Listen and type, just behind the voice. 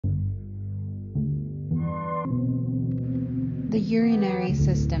The urinary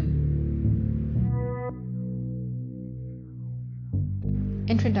system.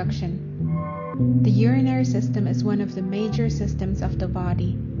 Introduction. The urinary system is one of the major systems of the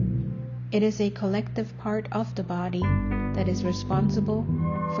body. It is a collective part of the body that is responsible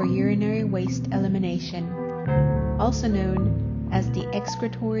for urinary waste elimination, also known as the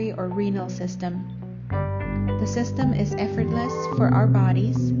excretory or renal system. The system is effortless for our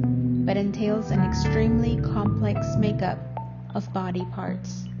bodies, but entails an extremely complex makeup of body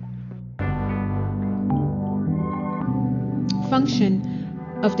parts. Function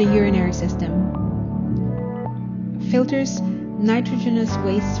of the urinary system. Filters nitrogenous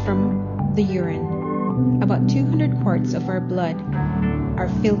waste from the urine. About 200 quarts of our blood are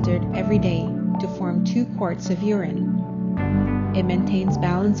filtered every day to form 2 quarts of urine. It maintains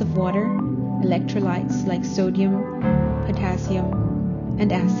balance of water, electrolytes like sodium, potassium,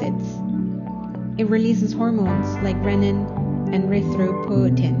 and acids. It releases hormones like renin and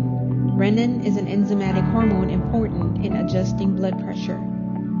erythropoietin. Renin is an enzymatic hormone important in adjusting blood pressure.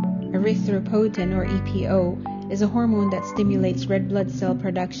 Erythropoietin, or EPO, is a hormone that stimulates red blood cell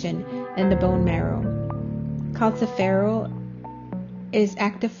production in the bone marrow. Calciferol is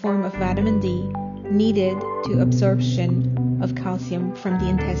active form of vitamin D needed to absorption of calcium from the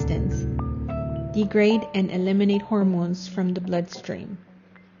intestines, degrade and eliminate hormones from the bloodstream.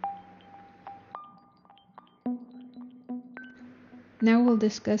 Now we'll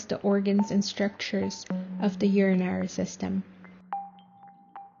discuss the organs and structures of the urinary system.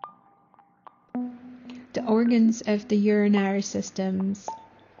 The organs of the urinary systems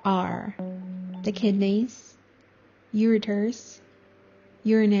are the kidneys, ureters,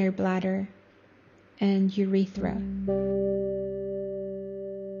 urinary bladder, and urethra.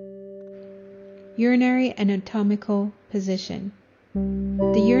 Urinary anatomical position.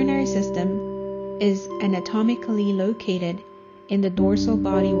 The urinary system is anatomically located in the dorsal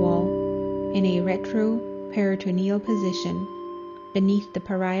body wall in a retroperitoneal position beneath the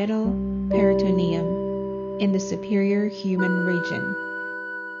parietal peritoneum in the superior human region.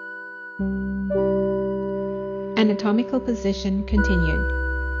 Anatomical position continued.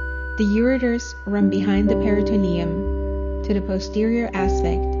 The ureters run behind the peritoneum to the posterior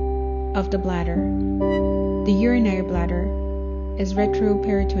aspect of the bladder. The urinary bladder is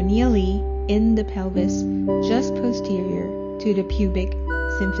retroperitoneally in the pelvis just posterior to the pubic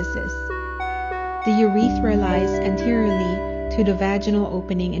symphysis. The urethra lies anteriorly to the vaginal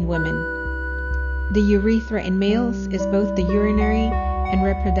opening in women. The urethra in males is both the urinary and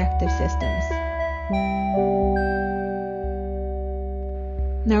reproductive systems.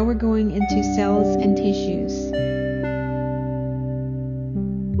 Now we're going into cells and tissues.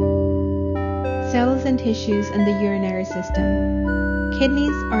 Cells and tissues in the urinary system.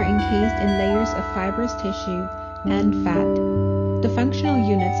 Kidneys are encased in layers of fibrous tissue and fat. The functional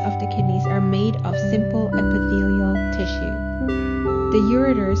units of the kidneys are made of simple epithelial tissue. The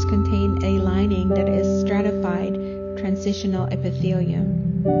ureters contain a lining that is stratified transitional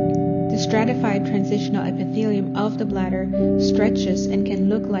epithelium. The stratified transitional epithelium of the bladder stretches and can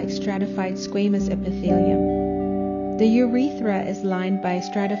look like stratified squamous epithelium. The urethra is lined by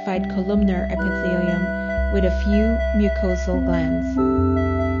stratified columnar epithelium with a few mucosal glands.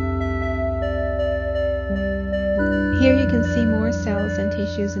 Here you can see more cells and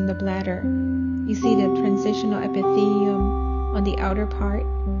tissues in the bladder. You see the transitional epithelium on the outer part,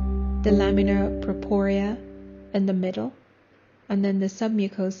 the lamina propria in the middle, and then the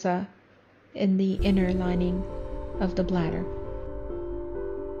submucosa in the inner lining of the bladder.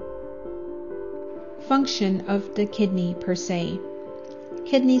 Function of the kidney per se.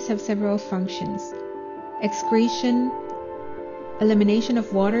 Kidneys have several functions: excretion, elimination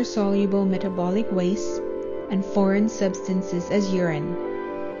of water-soluble metabolic waste and foreign substances as urine;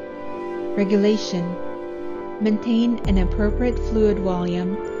 regulation, maintain an appropriate fluid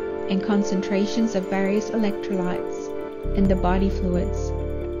volume and concentrations of various electrolytes in the body fluids,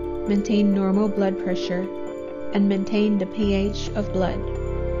 maintain normal blood pressure, and maintain the pH of blood;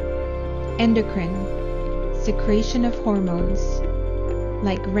 endocrine, secretion of hormones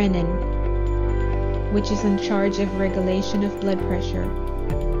like renin, which is in charge of regulation of blood pressure;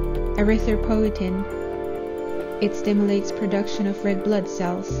 erythropoietin, it stimulates production of red blood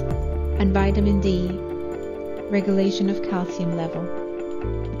cells; and vitamin D, regulation of calcium level.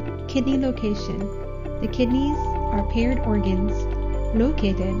 Kidney location. The kidneys are paired organs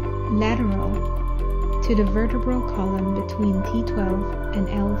located lateral to the vertebral column between T12 and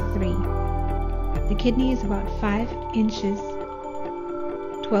L3. The kidney is about 5 inches,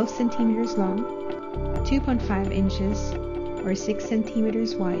 12 centimeters long, 2.5 inches or 6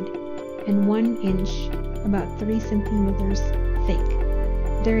 centimeters wide, and 1 inch about 3 centimeters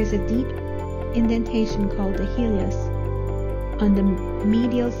thick. There is a deep indentation called the hilus on the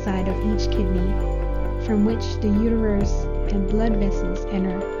medial side of each kidney, from which the uterus and blood vessels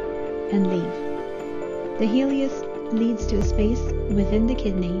enter and leave. The hilus leads to a space within the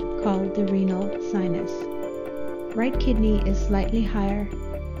kidney called the renal sinus. Right kidney is slightly higher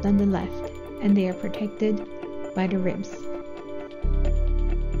than the left, and they are protected by the ribs.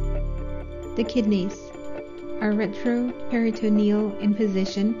 The kidneys are retroperitoneal in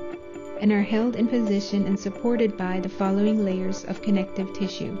position and are held in position and supported by the following layers of connective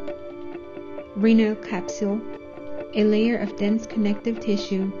tissue. Renal capsule, a layer of dense connective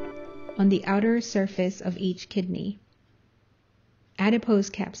tissue on the outer surface of each kidney. Adipose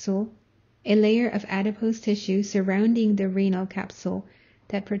capsule, a layer of adipose tissue surrounding the renal capsule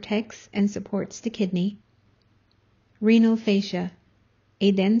that protects and supports the kidney. Renal fascia,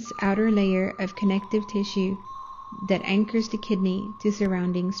 a dense outer layer of connective tissue that anchors the kidney to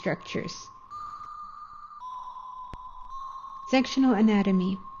surrounding structures. Sectional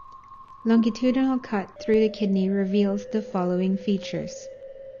anatomy. Longitudinal cut through the kidney reveals the following features.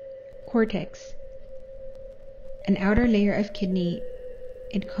 Cortex, an outer layer of kidney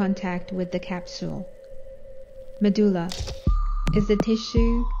in contact with the capsule. Medulla is the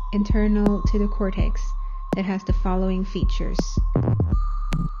tissue internal to the cortex that has the following features.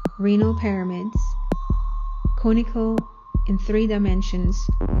 Renal pyramids, conical in 3 dimensions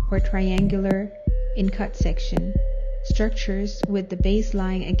or triangular in cut section, structures with the base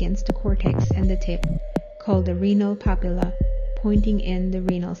lying against the cortex and the tip, called the renal papilla, pointing in the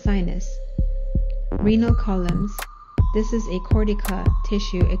renal sinus. Renal columns, this is a cortica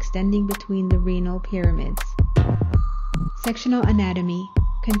tissue extending between the renal pyramids. Sectional anatomy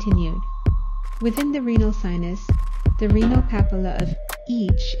continued. Within the renal sinus, the renal papilla of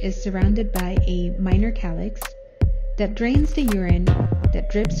each is surrounded by a minor calyx that drains the urine that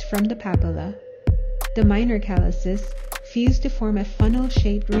drips from the papilla. The minor calyces fuse to form a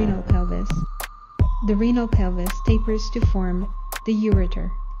funnel-shaped renal pelvis. The renal pelvis tapers to form the ureter.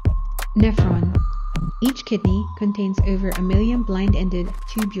 Nephron. Each kidney contains over 1 million blind-ended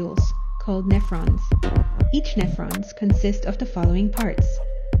tubules called nephrons. Each nephrons consist of the following parts: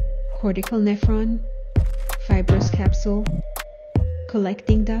 cortical nephron, fibrous capsule,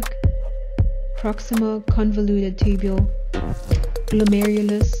 collecting duct, proximal convoluted tubule,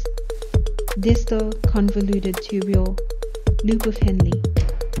 glomerulus, distal convoluted tubule, loop of Henle.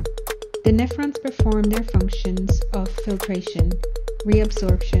 The nephrons perform their functions of filtration,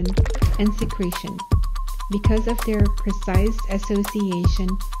 reabsorption, and secretion because of their precise association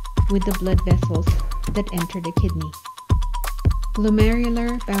with the blood vessels that enter the kidney.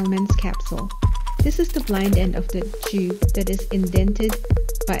 Glomerular Bowman's capsule. This is the blind end of the tube that is indented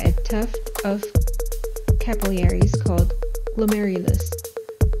by a tuft of capillaries called glomerulus.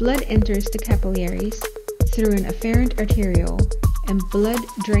 Blood enters the capillaries through an afferent arteriole, and blood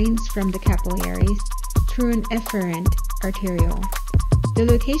drains from the capillaries through an efferent arteriole. The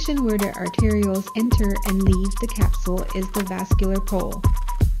location where the arterioles enter and leave the capsule is the vascular pole.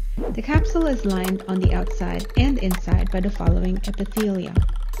 The capsule is lined on the outside and inside by the following epithelia.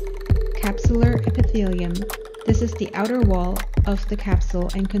 Capsular epithelium. This is the outer wall of the capsule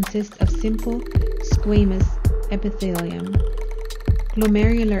and consists of simple squamous epithelium.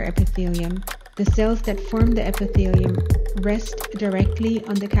 Glomerular epithelium. The cells that form the epithelium rest directly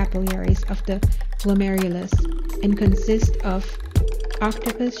on the capillaries of the glomerulus and consist of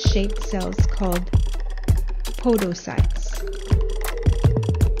octopus-shaped cells called podocytes.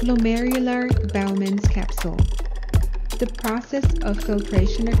 Glomerular Bowman's capsule. The process of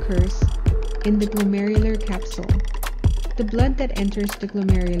filtration occurs in the glomerular capsule. The blood that enters the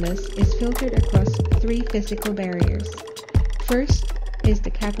glomerulus is filtered across 3 physical barriers. First is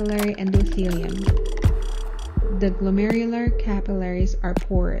the capillary endothelium. The glomerular capillaries are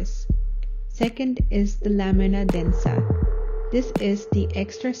porous. Second is the lamina densa. This is the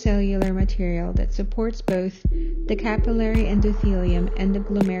extracellular material that supports both the capillary endothelium and the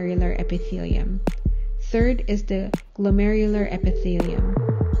glomerular epithelium. Third is the glomerular epithelium.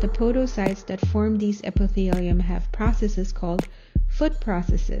 The podocytes that form these epithelium have processes called foot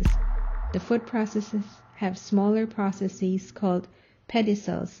processes. The foot processes have smaller processes called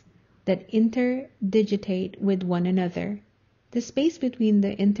pedicels that interdigitate with one another. The space between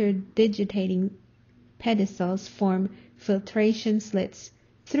the interdigitating pedicels form filtration slits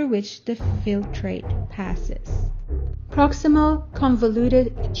through which the filtrate passes. Proximal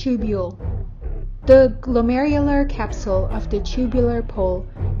convoluted tubule. The glomerular capsule of the tubular pole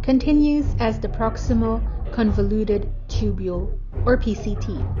continues as the proximal convoluted tubule, or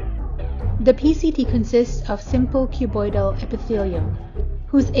PCT. The PCT consists of simple cuboidal epithelium,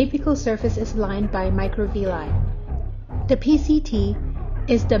 whose apical surface is lined by microvilli. The PCT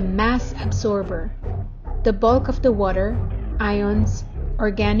is the mass absorber. The bulk of the water, ions,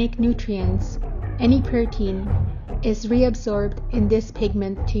 organic nutrients, any protein is reabsorbed in this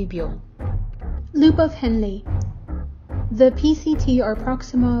pigment tubule. Loop of Henle. The PCT or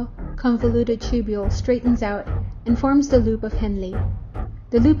proximal convoluted tubule straightens out and forms the loop of Henle.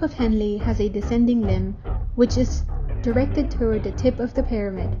 The loop of Henle has a descending limb which is directed toward the tip of the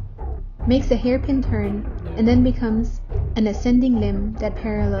pyramid, makes a hairpin turn, and then becomes an ascending limb that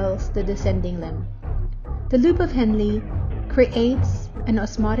parallels the descending limb. The loop of Henle creates an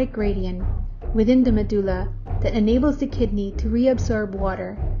osmotic gradient within the medulla that enables the kidney to reabsorb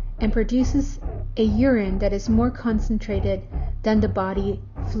water and produces a urine that is more concentrated than the body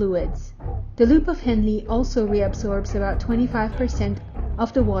fluids. The loop of Henle also reabsorbs about 25%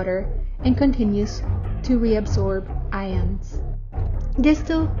 of the water and continues to reabsorb ions.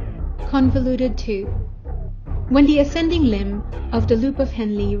 Distal convoluted tube. When the ascending limb of the loop of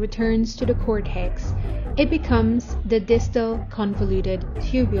Henle returns to the cortex, it becomes the distal convoluted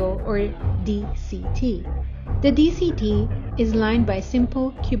tubule or DCT. The DCT is lined by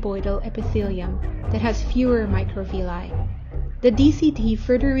simple cuboidal epithelium that has fewer microvilli. The DCT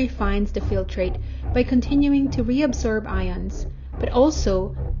further refines the filtrate by continuing to reabsorb ions, but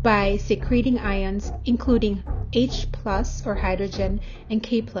also by secreting ions including H+ or hydrogen and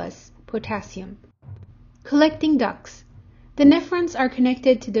K+ potassium. Collecting ducts. The nephrons are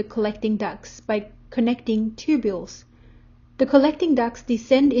connected to the collecting ducts by connecting tubules. The collecting ducts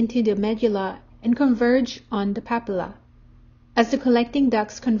descend into the medulla and converge on the papilla. As the collecting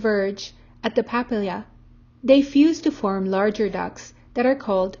ducts converge at the papilla, they fuse to form larger ducts that are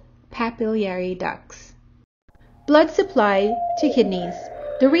called papillary ducts. Blood supply to kidneys.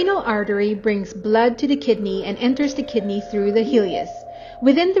 The renal artery brings blood to the kidney and enters the kidney through the ileus.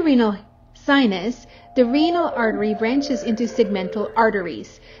 Within the renal sinus, the renal artery branches into segmental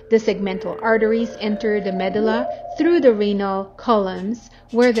arteries. The segmental arteries enter the medulla through the renal columns,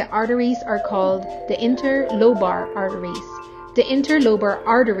 where the arteries are called the interlobar arteries. The interlobar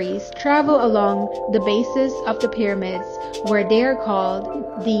arteries travel along the bases of the pyramids, where they are called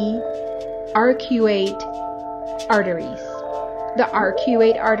the arcuate arteries. The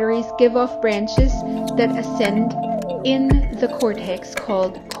arcuate arteries give off branches that ascend in the cortex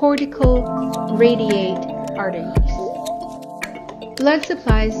called cortical radiate arteries. Blood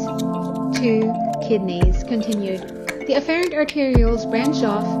supplies to kidneys continued. The afferent arterioles branch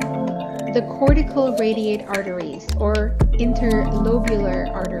off the cortical radiate arteries or interlobular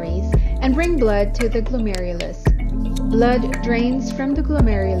arteries and bring blood to the glomerulus. Blood drains from the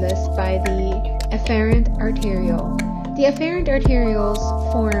glomerulus by the afferent arteriole. The afferent arterioles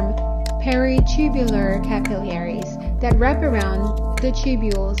form peritubular capillaries that wrap around the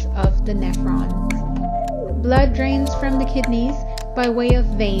tubules of the nephrons. Blood drains from the kidneys by way of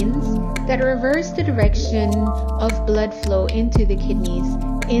veins that reverse the direction of blood flow into the kidneys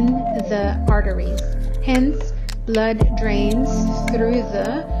in the arteries. Hence, blood drains through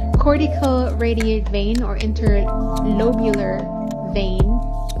the cortical radiate vein or interlobular vein,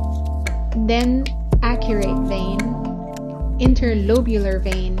 then accurate vein, interlobular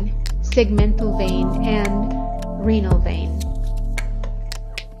vein, segmental vein, and renal vein.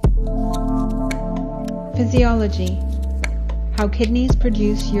 Physiology. How kidneys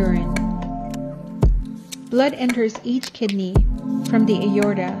produce urine. Blood enters each kidney from the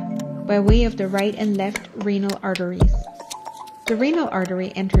aorta by way of the right and left renal arteries. The renal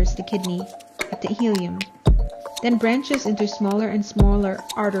artery enters the kidney at the ileum, then branches into smaller and smaller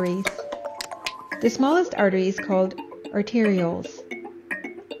arteries. The smallest artery is called arterioles.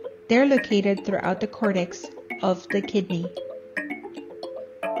 They're located throughout the cortex of the kidney.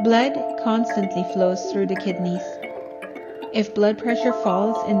 Blood constantly flows through the kidneys. If blood pressure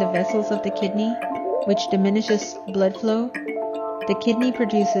falls in the vessels of the kidney, which diminishes blood flow, the kidney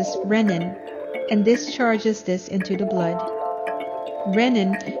produces renin and discharges this into the blood.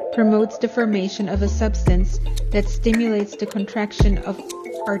 Renin promotes the formation of a substance that stimulates the contraction of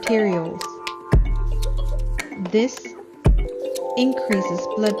arterioles. This increases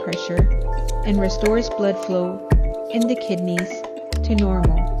blood pressure and restores blood flow in the kidneys to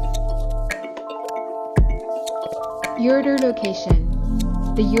normal. Ureter location.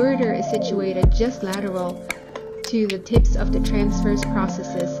 The ureter is situated just lateral to the tips of the transverse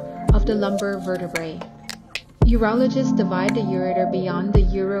processes of the lumbar vertebrae. Urologists divide the ureter beyond the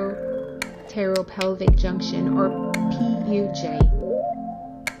uroteropelvic junction or PUJ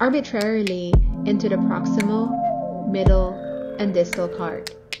arbitrarily into the proximal, middle, and distal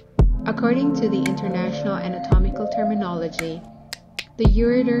part. According to the international anatomical terminology, the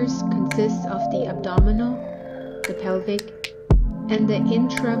ureters consist of the abdominal, the pelvic, and the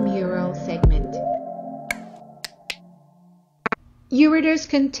intramural segment. Ureters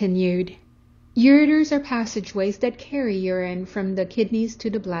continued. Ureters are passageways that carry urine from the kidneys to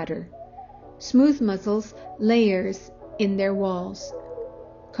the bladder. Smooth muscles, layers in their walls,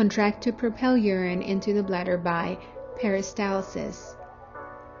 contract to propel urine into the bladder by peristalsis.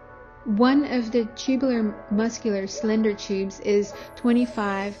 One of the tubular muscular slender tubes is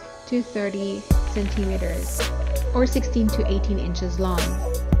 25 to 30 centimeters, or 16 to 18 inches long,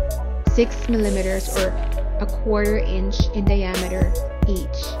 6 millimeters or a quarter inch in diameter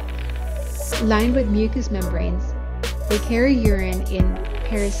each. Lined with mucous membranes, they carry urine in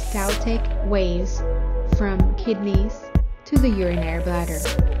peristaltic waves from kidneys to the urinary bladder.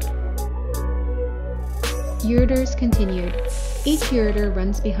 Ureters continued. Each ureter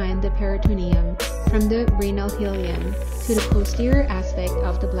runs behind the peritoneum from the renal ileum to the posterior aspect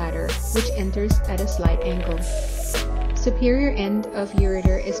of the bladder, which enters at a slight angle. Superior end of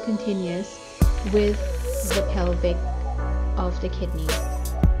ureter is continuous with the pelvic of the kidney.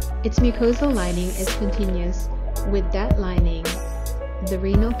 Its mucosal lining is continuous with that lining, the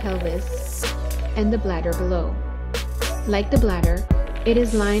renal pelvis, and the bladder below. Like the bladder, it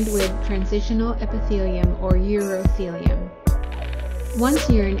is lined with transitional epithelium or urothelium. Once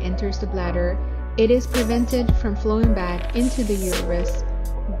urine enters the bladder, it is prevented from flowing back into the uterus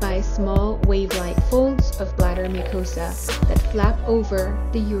by small wave-like folds of bladder mucosa that flap over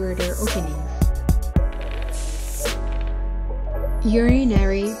the ureter openings.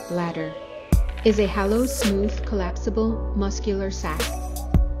 Urinary bladder is a hollow, smooth, collapsible muscular sac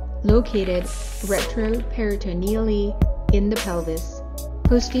located retroperitoneally in the pelvis,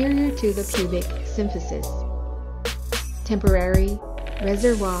 posterior to the pubic symphysis. Temporary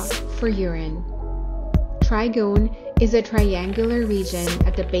reservoir for urine. Trigone is a triangular region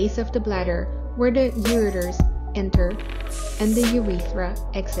at the base of the bladder where the ureters enter and the urethra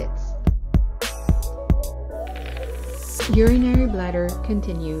exits. Urinary bladder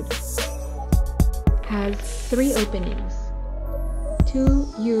continued. Has 3 openings. 2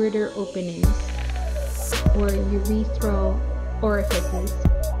 ureter openings or urethral orifices.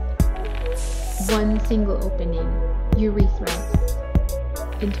 1 single opening, urethra.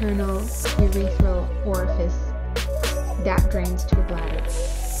 Internal urethral orifice that drains to the bladder.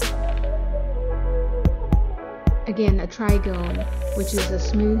 Again, a trigone, which is a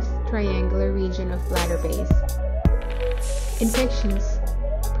smooth triangular region of bladder base. Infections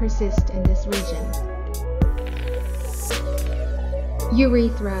persist in this region.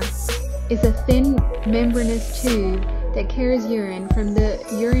 Urethra is a thin membranous tube that carries urine from the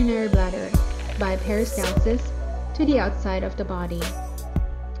urinary bladder by peristalsis to the outside of the body.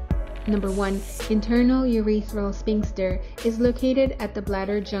 Number 1, internal urethral sphincter is located at the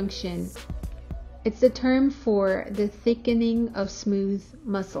bladder junction. It's the term for the thickening of smooth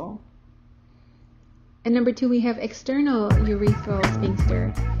muscle. And number 2, we have external urethral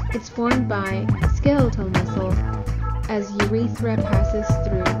sphincter. It's formed by skeletal muscle as urethra passes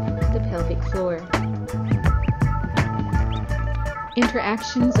through the pelvic floor.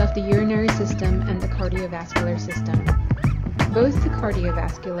 Interactions of the urinary system and the cardiovascular system. Both the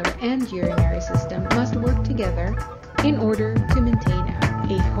cardiovascular and urinary system must work together in order to maintain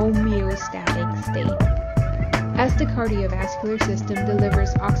a homeostatic state. As the cardiovascular system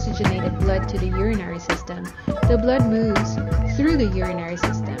delivers oxygenated blood to the urinary system, the blood moves through the urinary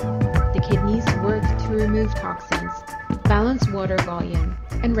system. The kidneys work to remove toxins, balance water volume,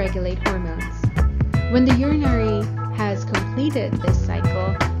 and regulate hormones. When the urinary has completed this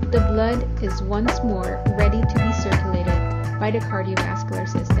cycle, the blood is once more ready to be circulated by the cardiovascular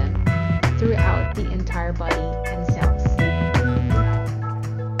system throughout the entire body and cells.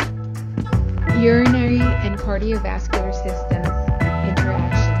 Urinary and cardiovascular systems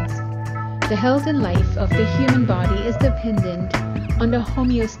interactions. The health and life of the human body is dependent on the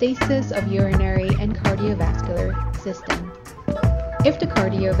homeostasis of urinary and cardiovascular system. If the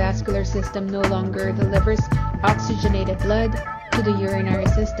cardiovascular system no longer delivers oxygenated blood to the urinary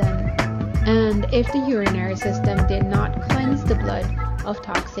system, and if the urinary system did not cleanse the blood of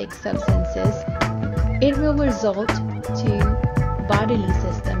toxic substances, it will result to bodily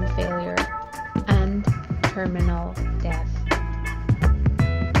system failure and terminal death.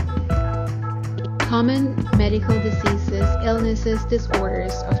 Common medical diseases, illnesses,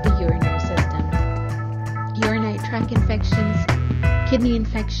 disorders of the urinary system. Urinary tract infections, kidney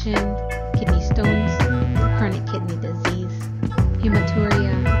infection, kidney stones, chronic kidney disease,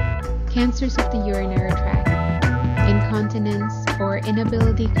 hematuria, cancers of the urinary tract, incontinence or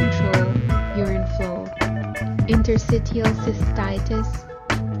inability to control urine flow, interstitial cystitis,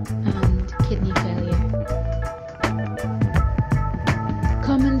 and kidney failure.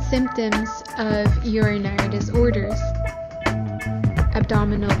 Common symptoms of urinary disorders: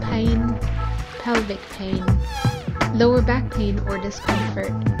 abdominal pain, pelvic pain, lower back pain or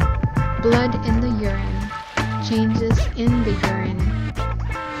discomfort, blood in the urine, changes in the urine,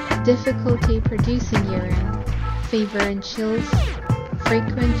 difficulty producing urine, fever and chills,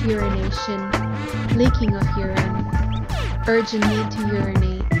 frequent urination, leaking of urine, urgent need to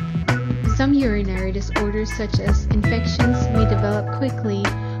urinate. Some urinary disorders such as infections may develop quickly,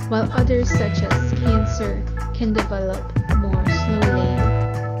 while others such as cancer can develop more slowly.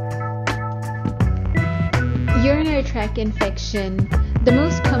 Urinary tract infection. The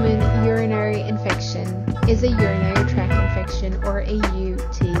most common urinary infection is a urinary tract infection or a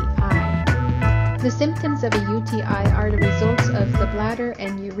UTI. The symptoms of a UTI are the results of the bladder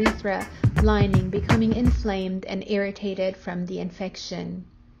and urethra lining becoming inflamed and irritated from the infection.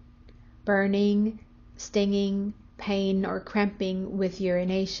 Burning, stinging, pain or cramping with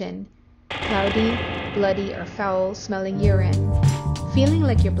urination, cloudy, bloody or foul smelling urine, feeling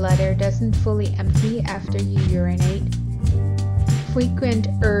like your bladder doesn't fully empty after you urinate, frequent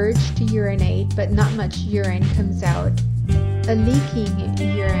urge to urinate but not much urine comes out, a leaking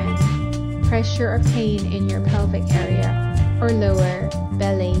urine, pressure or pain in your pelvic area or lower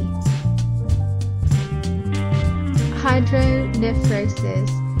belly. Hydronephrosis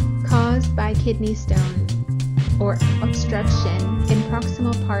caused by kidney stone or obstruction in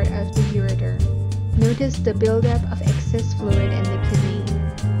proximal part of the ureter. Notice the buildup of excess fluid in the kidney.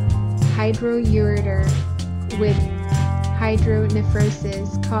 Hydroureter with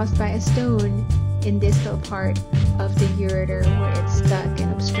hydronephrosis caused by a stone in distal part of the ureter where it's stuck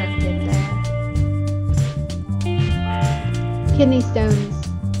and obstructed there. Kidney stones.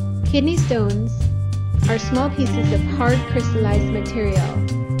 Kidney stones are small pieces of hard crystallized material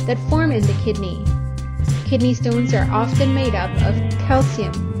that form in the kidney. Kidney stones are often made up of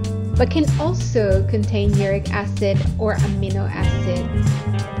calcium, but can also contain uric acid or amino acid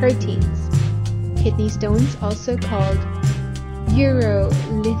proteins. Kidney stones, also called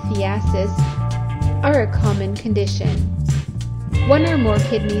urolithiasis, are a common condition. One or more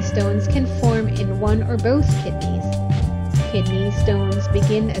kidney stones can form in one or both kidneys. Kidney stones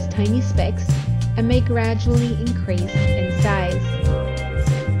begin as tiny specks and may gradually increase in size.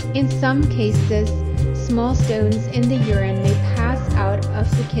 In some cases, small stones in the urine may pass out of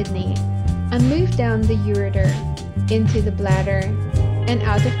the kidney and move down the ureter into the bladder and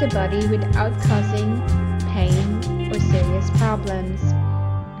out of the body without causing pain or serious problems.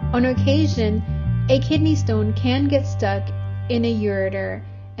 On occasion, a kidney stone can get stuck in a ureter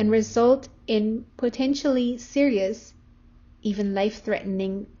and result in potentially serious, even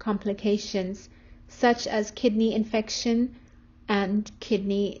life-threatening complications such as kidney infection and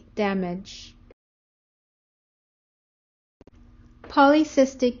kidney damage.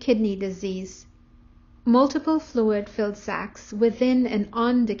 Polycystic kidney disease. Multiple fluid-filled sacs within and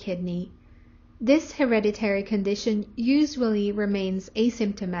on the kidney. This hereditary condition usually remains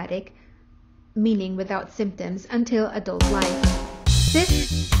asymptomatic, meaning without symptoms, until adult life.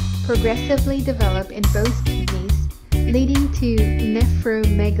 Cysts progressively develop in both kidneys, leading to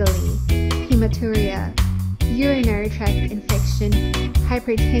nephromegaly, hematuria, urinary tract infection,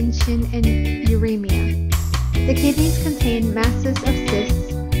 hypertension, and uremia. The kidneys contain masses of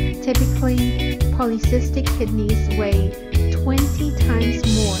cysts. Typically, polycystic kidneys weigh 20 times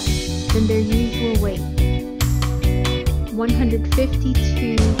more than their usual weight, 150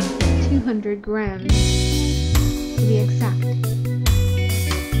 to 200 grams to be exact.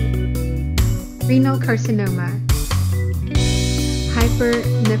 Renal carcinoma,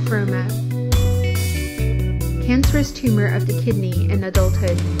 hypernephroma, cancerous tumor of the kidney in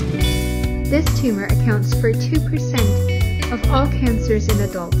adulthood. This tumor accounts for 2% of all cancers in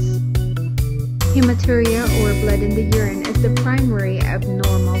adults. Hematuria or blood in the urine is the primary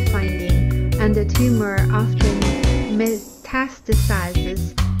abnormal finding, and the tumor often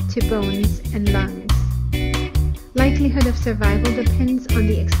metastasizes to bones and lungs. Likelihood of survival depends on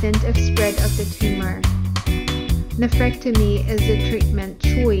the extent of spread of the tumor. Nephrectomy is a treatment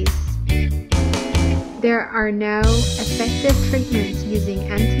choice. There are now effective treatments using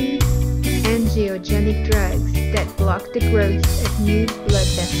anti-angiogenic drugs that block the growth of new blood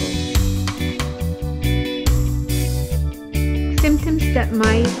vessels. Symptoms that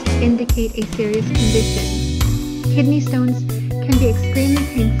might indicate a serious condition. Kidney stones can be extremely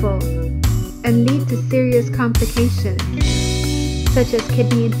painful and lead to serious complications, such as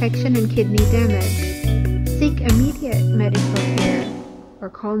kidney infection and kidney damage. Seek immediate medical care or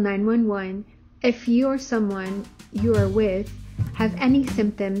call 911 if you or someone you are with have any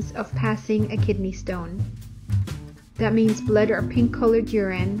symptoms of passing a kidney stone. That means blood or pink-colored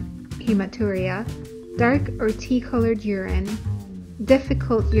urine, hematuria, dark or tea-colored urine,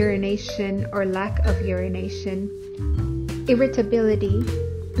 difficult urination or lack of urination, irritability,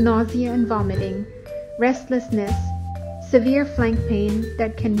 nausea and vomiting, restlessness, severe flank pain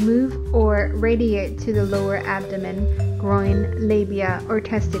that can move or radiate to the lower abdomen, groin, labia, or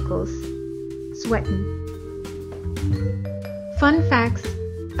testicles, sweating. Fun facts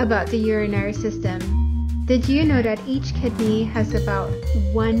about the urinary system. Did you know that each kidney has about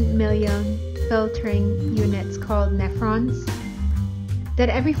 1 million filtering units called nephrons? That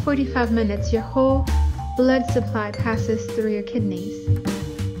every 45 minutes your whole blood supply passes through your kidneys.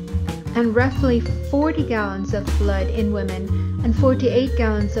 And roughly 40 gallons of blood in women and 48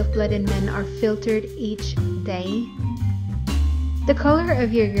 gallons of blood in men are filtered each day. The color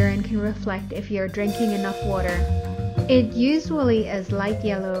of your urine can reflect if you're drinking enough water. It usually is light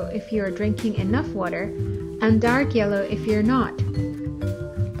yellow if you're drinking enough water and dark yellow if you're not.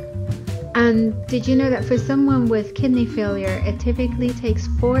 And did you know that for someone with kidney failure, it typically takes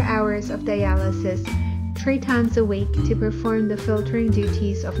 4 hours of dialysis 3 times a week to perform the filtering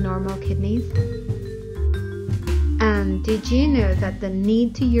duties of normal kidneys? And did you know that the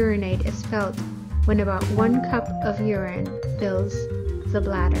need to urinate is felt when about 1 cup of urine fills the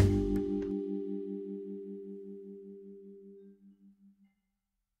bladder?